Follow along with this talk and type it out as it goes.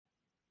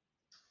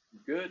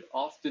Good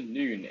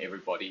afternoon,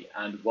 everybody,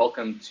 and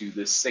welcome to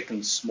the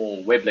second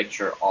small web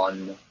lecture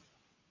on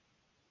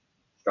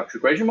structured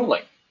equation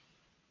modeling.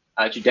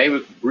 Today,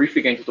 we're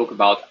briefly going to talk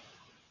about,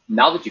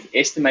 now that you've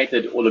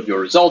estimated all of your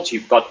results,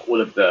 you've got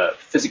all of the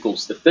physical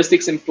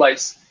statistics in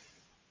place,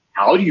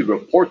 how do you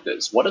report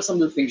this? What are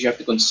some of the things you have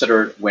to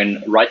consider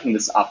when writing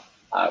this up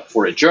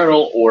for a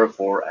journal or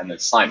for an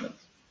assignment?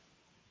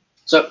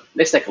 So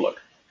let's take a look.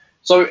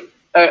 So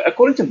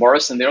according to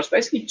Morrison, there's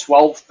basically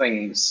 12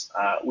 things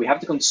we have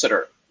to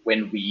consider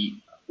when we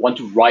want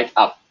to write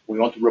up, we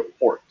want to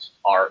report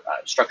our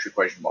structured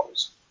equation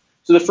models.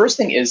 So the first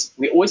thing is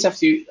we always have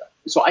to,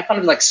 so I kind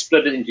of like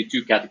split it into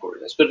two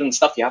categories. I split it in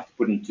stuff you have to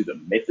put into the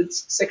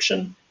methods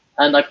section,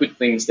 and I put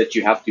things that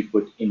you have to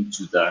put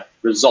into the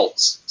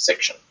results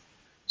section.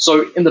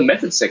 So in the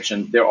methods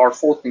section, there are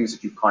 4 things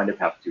that you kind of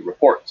have to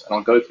report, and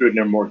I'll go through it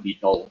in more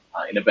detail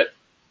in a bit.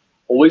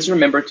 Always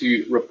remember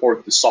to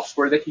report the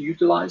software that you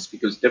utilize,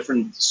 because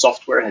different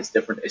software has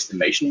different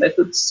estimation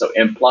methods. So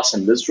M+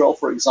 and Lisrel,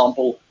 for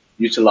example,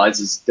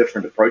 utilizes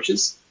different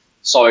approaches.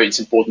 So it's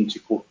important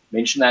to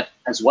mention that,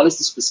 as well as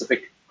the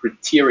specific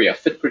criteria,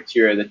 fit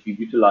criteria that you're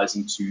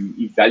utilizing to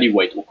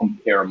evaluate or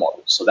compare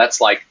models. So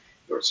that's like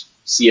your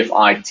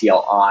CFI,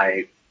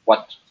 TLI,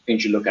 what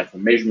things you look at for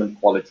measurement,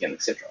 quality, and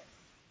etc.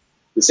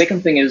 The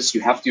second thing is you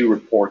have to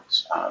report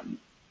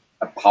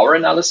a power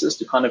analysis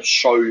to kind of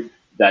show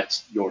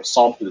that your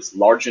sample is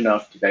large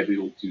enough to be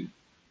able to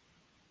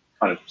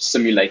kind of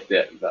simulate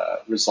the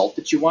result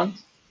that you want.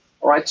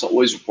 All right, so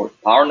always report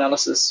power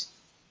analysis.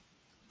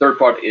 Third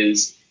part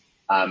is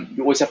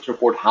you always have to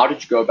report how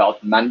did you go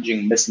about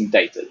managing missing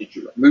data. Did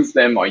you remove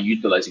them? Are you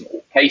utilizing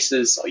all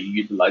cases? Are you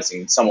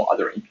utilizing some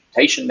other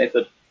imputation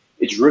method?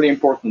 It's really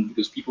important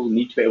because people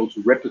need to be able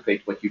to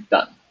replicate what you've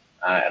done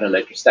at a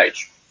later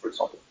stage, for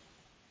example.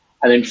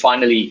 And then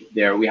finally,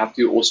 there we have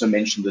to also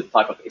mention the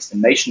type of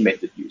estimation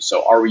method used.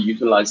 So are we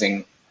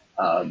utilizing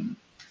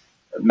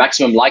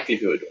maximum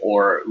likelihood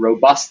or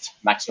robust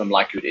maximum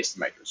likelihood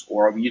estimators,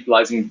 or are we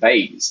utilizing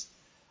Bayes?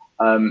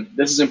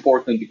 This is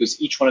important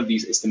because each one of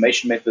these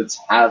estimation methods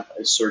have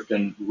a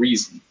certain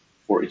reason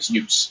for its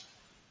use.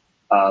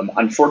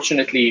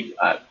 Unfortunately,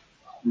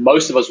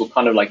 most of us will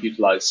kind of like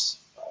utilize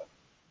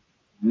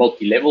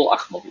multi-level,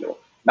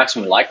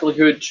 maximum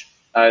likelihood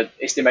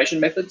estimation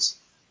methods.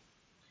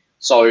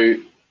 So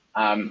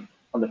on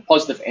the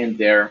positive end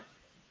there,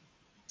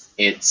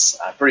 it's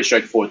pretty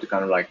straightforward to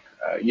kind of like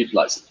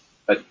utilize it,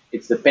 but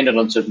it's dependent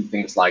on certain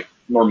things like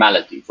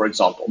normality, for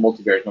example,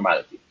 multivariate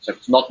normality. So if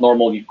it's not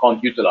normal, you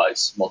can't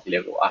utilize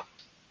multi-level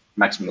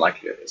maximum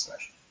likelihood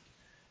estimation.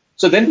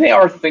 So then there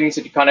are things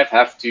that you kind of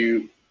have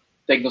to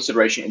take into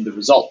consideration in the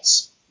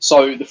results.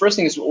 So the first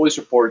thing is we always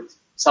report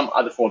some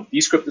other form of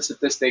descriptive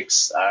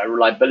statistics,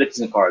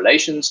 reliabilities and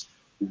correlations.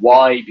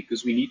 Why?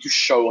 Because we need to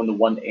show on the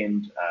one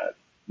end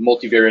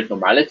multivariate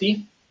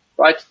normality,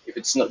 right? If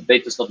it's not,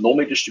 data is not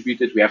normally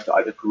distributed, we have to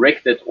either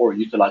correct it or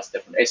utilize a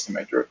different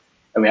estimator.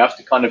 And we have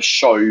to kind of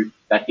show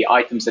that the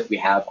items that we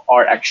have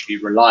are actually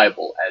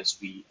reliable, as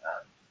we,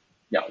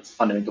 it's a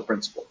fundamental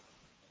principle.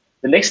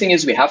 The next thing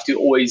is we have to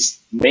always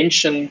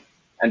mention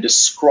and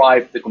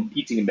describe the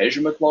competing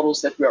measurement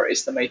models that we are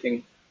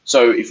estimating.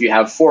 So if you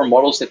have 4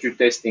 models that you're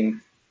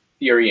testing,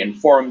 theory and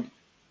formed,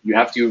 you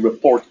have to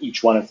report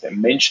each one of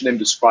them, mention them,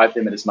 describe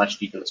them in as much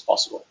detail as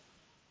possible.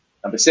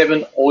 Number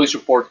 7, always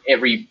report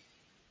every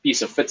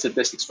piece of fit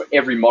statistics for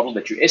every model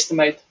that you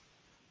estimate,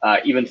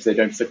 even if they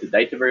don't fit the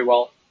data very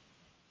well.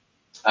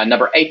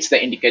 Number 8,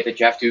 they indicate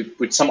that you have to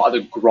put some other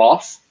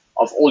graph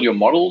of all your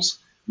models.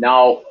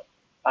 Now,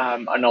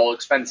 and I'll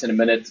expand this in a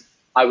minute,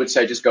 I would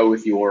say just go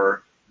with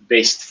your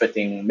best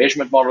fitting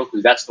measurement model,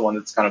 because that's the one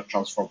that's kind of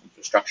transformed into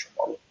a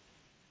structural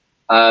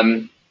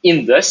model.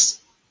 In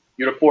this,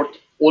 you report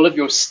all of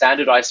your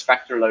standardized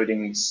factor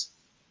loadings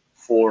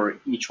for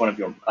each one of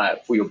your,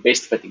 for your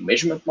best fitting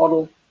measurement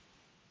model.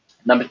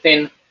 Number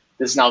 10,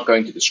 this is now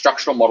going to the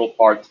structural model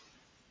part.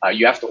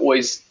 You have to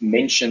always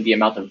mention the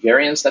amount of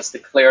variance that's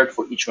declared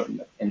for each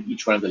one and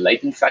each one of the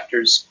latent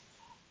factors.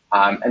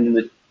 And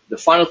then the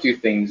final 2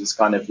 things is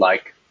kind of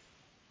like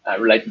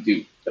related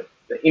to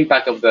the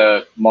impact of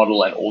the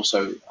model, and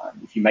also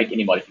if you make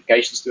any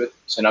modifications to it.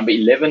 So number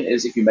 11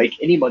 is if you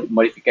make any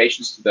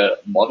modifications to the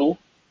model,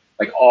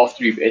 like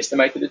after you've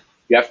estimated it,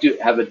 you have to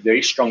have a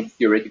very strong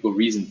theoretical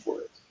reason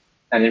for it.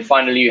 And then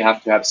finally, you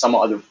have to have some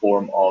other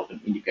form of an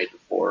indicator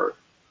for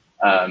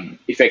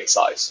effect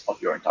size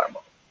of your entire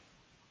model.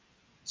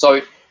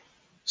 So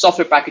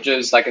software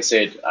packages, like I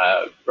said,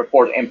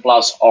 report M+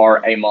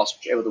 or A-,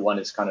 whichever the one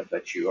is kind of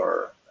that you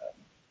are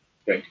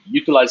going to be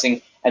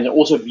utilizing, and then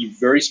also be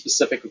very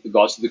specific with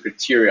regards to the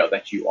criteria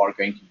that you are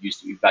going to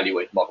use to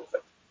evaluate model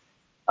fit.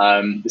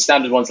 The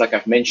standard ones, like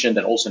I've mentioned,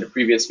 and also in the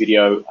previous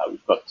video,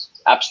 we've got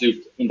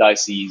absolute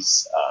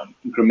indices,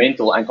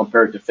 incremental, and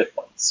comparative fit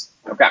points.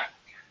 Okay,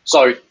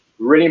 so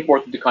really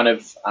important to kind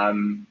of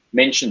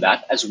mention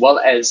that, as well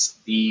as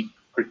the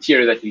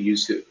criteria that you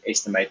use to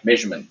estimate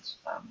measurement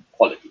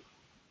quality.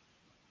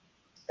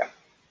 Okay.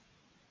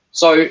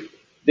 So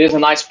there's a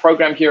nice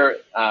program here.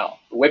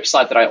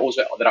 website that I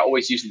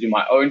always use to do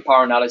my own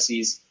power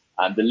analyses.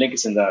 The link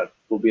is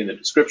will be in the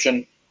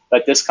description.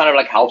 But this kind of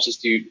like helps us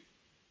to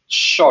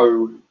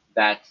show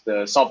that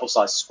the sample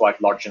size is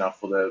quite large enough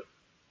for the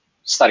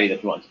study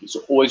that we want to do.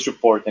 So always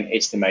report and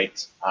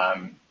estimate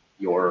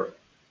your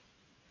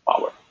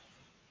power.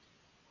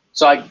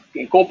 So I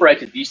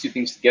incorporated these two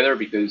things together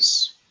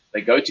because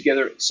they go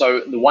together.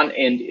 So the one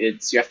end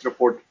is you have to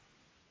report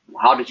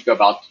how did you go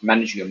about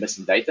managing your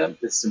missing data.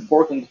 This is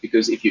important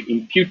because if you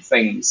impute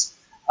things,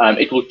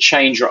 it will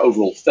change your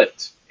overall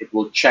fit. It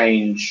will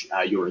change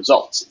your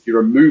results. If you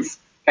remove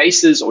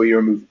cases or you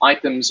remove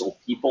items or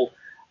people,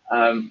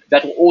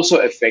 that will also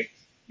affect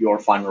your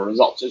final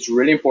results. So it's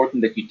really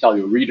important that you tell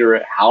your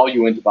reader how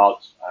you went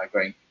about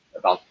going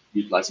about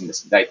utilizing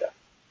missing data.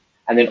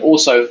 And then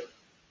also,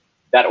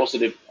 that also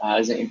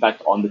has an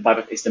impact on the type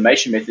of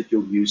estimation method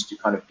you'll use to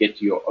kind of get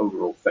to your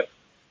overall fit.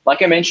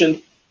 Like I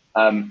mentioned,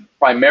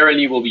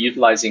 primarily we'll be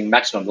utilizing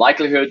maximum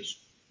likelihood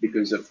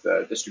because of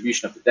the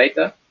distribution of the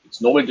data.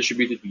 It's normally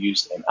distributed, we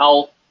use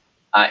ML,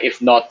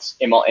 if not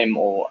MLM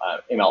or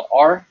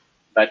MLR,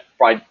 but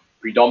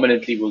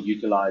predominantly we'll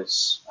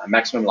utilize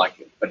maximum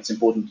likelihood, but it's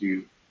important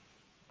to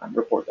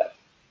report that.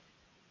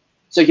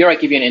 So here I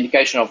give you an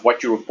indication of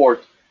what you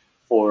report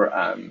for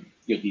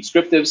your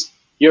descriptives.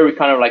 Here we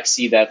kind of like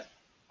see that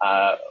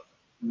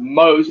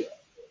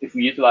if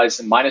we utilize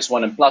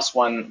 -1 and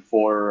 +1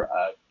 for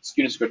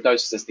skewness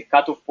kurtosis as the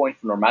cutoff point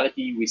for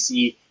normality, we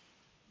see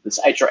this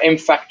HRM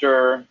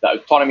factor, the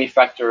autonomy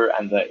factor,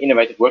 and the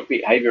innovative work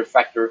behavior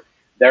factor.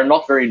 They're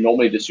not very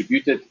normally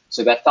distributed.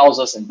 So that tells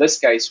us in this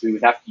case, we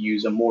would have to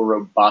use a more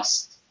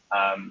robust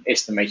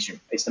estimation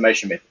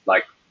method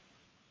like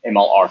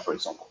MLR, for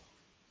example.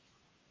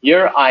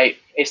 Here I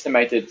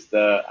estimated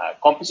the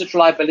composite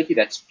reliability,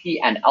 that's P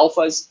and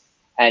alphas.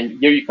 And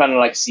here you kind of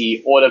like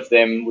see all of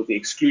them with the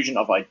exclusion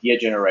of idea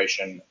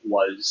generation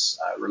was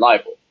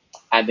reliable.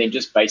 And then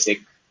just basic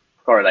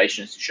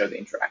correlations to show the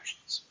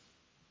interactions.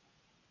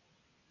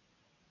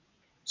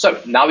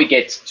 So now we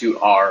get to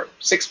our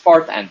 6th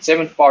part and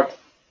 7th part.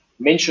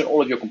 Mention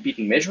all of your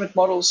competing measurement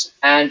models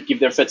and give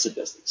their fit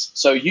statistics.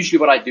 So usually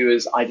what I do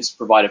is I just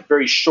provide a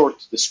very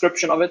short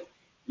description of it.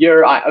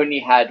 Here I only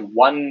had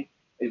one,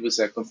 it was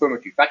a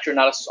confirmatory factor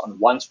analysis on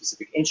one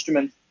specific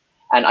instrument.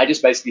 And I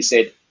just basically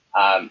said,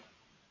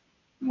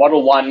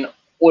 Model 1,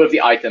 all of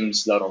the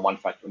items load on one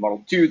factor.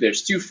 Model 2,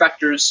 there's 2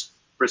 factors,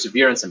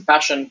 perseverance and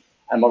passion.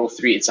 And Model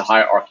 3, it's a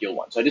hierarchical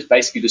one. So I just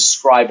basically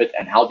describe it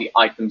and how the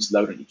items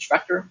load on each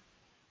factor.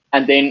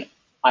 And then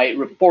I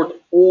report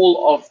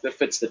all of the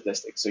fit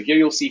statistics. So here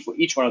you'll see for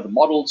each one of the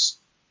models,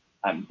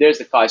 there's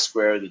the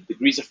chi-square, the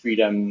degrees of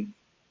freedom,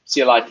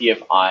 CLI,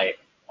 TFI,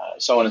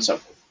 so on and so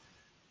forth.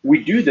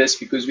 We do this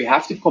because we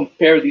have to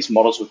compare these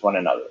models with one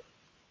another.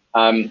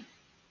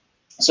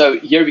 So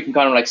here we can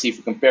kind of like see if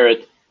we compare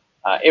it,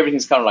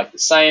 everything's kind of like the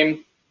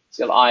same.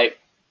 CLI,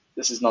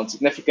 this is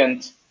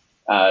non-significant.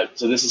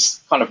 So this is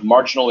kind of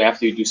marginal. We have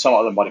to do some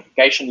other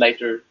modification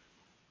later.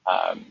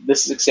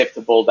 This is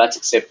acceptable, that's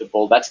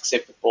acceptable, that's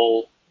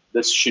acceptable.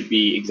 This should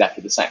be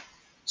exactly the same.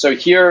 So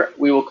here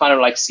we will kind of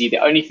like see the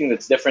only thing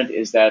that's different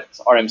is that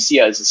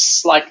RMCA is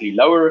slightly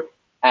lower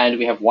and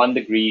we have 1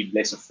 degree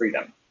less of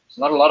freedom.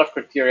 So not a lot of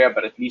criteria,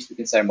 but at least we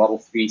can say Model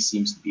 3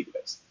 seems to be the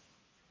best.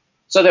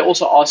 So they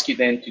also ask you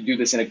then to do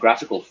this in a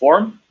graphical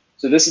form.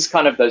 So this is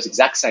kind of those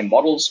exact same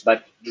models,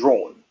 but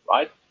drawn,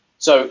 right?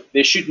 So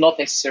there should not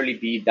necessarily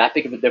be that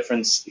big of a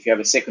difference if you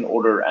have a 2nd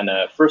order and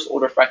a 1st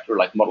order factor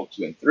like Model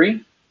 2 and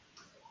 3.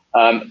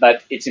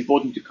 But it's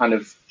important to kind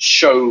of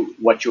show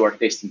what you are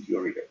testing to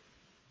your reader.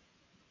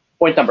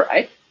 Point number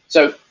 8.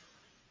 So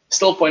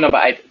still point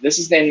number 8, this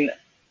is then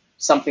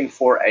something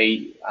for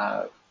a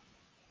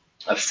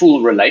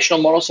full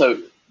relational model.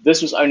 So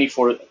this was only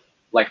for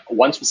like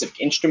one specific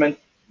instrument,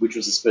 which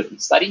was a certain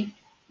study.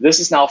 This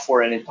is now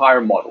for an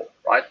entire model,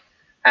 right?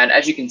 And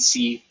as you can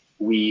see,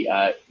 we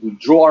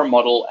draw our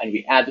model and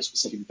we add the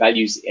specific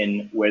values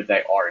in where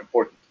they are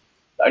important.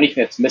 The only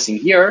thing that's missing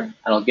here,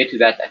 and I'll get to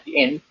that at the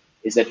end,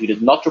 is that we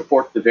did not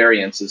report the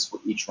variances for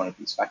each one of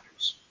these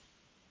factors.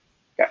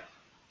 Okay.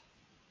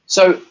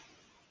 So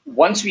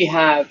once we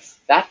have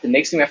that, the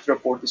next thing we have to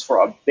report is for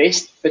our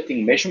best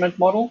fitting measurement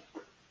model.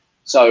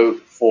 So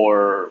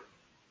for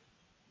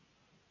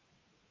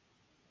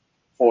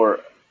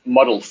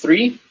Model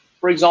 3,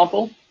 for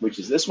example, which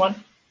is this one,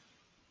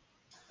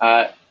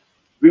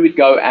 we would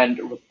go and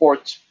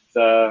report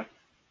the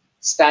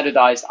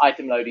standardized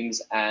item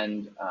loadings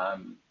and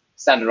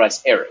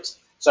standardized errors.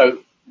 So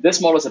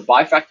this model is a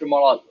bifactor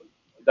model.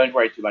 Don't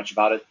worry too much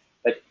about it.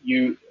 But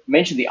you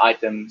mention the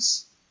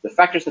items, the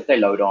factors that they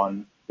load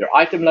on, their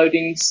item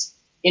loadings,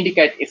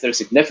 indicate if they're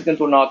significant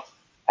or not,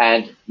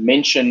 and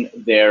mention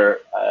their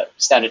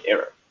standard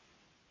error.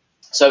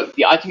 So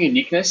the item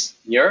uniqueness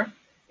here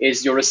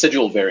is your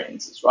residual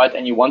variances, right?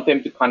 And you want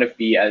them to kind of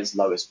be as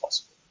low as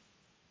possible.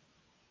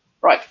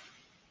 Right.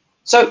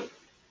 So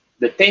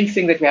the 10th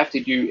thing that we have to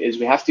do is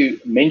we have to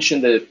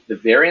mention the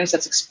variance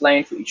that's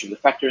explained for each of the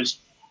factors.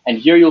 And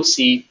here you'll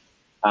see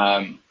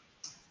the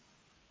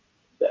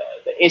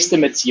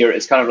estimates here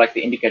is kind of like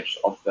the indicators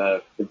of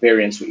the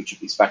variance for each of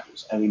these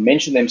factors. And we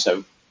mention them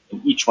so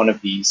in each one of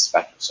these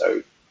factors.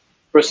 So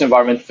person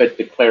environment fit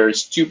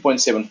declares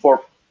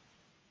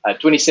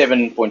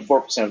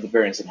 27.4% of the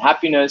variance in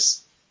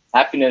happiness.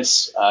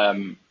 Happiness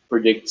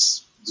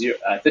predicts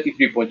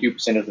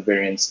 33.2% of the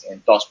variance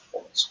in task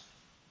performance.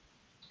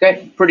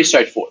 Okay, pretty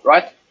straightforward,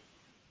 right?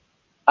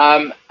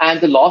 And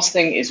the last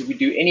thing is if we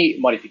do any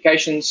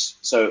modifications.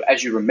 So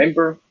as you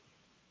remember,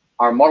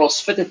 our models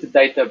fitted the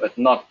data, but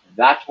not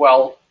that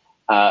well.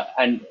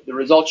 And the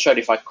results showed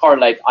if I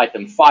correlate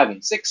item 5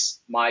 and 6,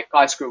 my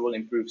chi-square will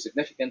improve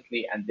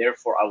significantly, and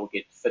therefore I will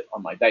get fit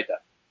on my data.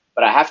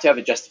 But I have to have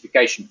a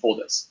justification for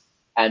this.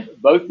 And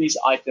both these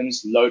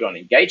items load on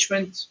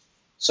engagement,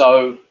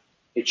 so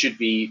it should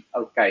be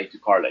okay to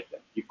correlate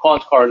them. You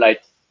can't correlate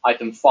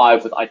item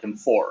 5 with item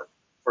 4,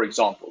 for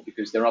example,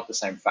 because they're not the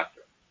same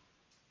factor.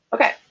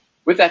 Okay,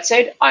 with that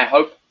said, I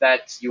hope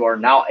that you are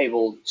now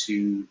able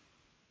to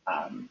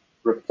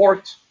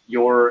report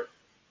your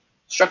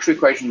structure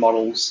equation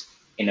models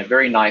in a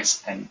very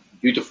nice and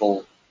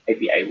beautiful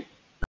APA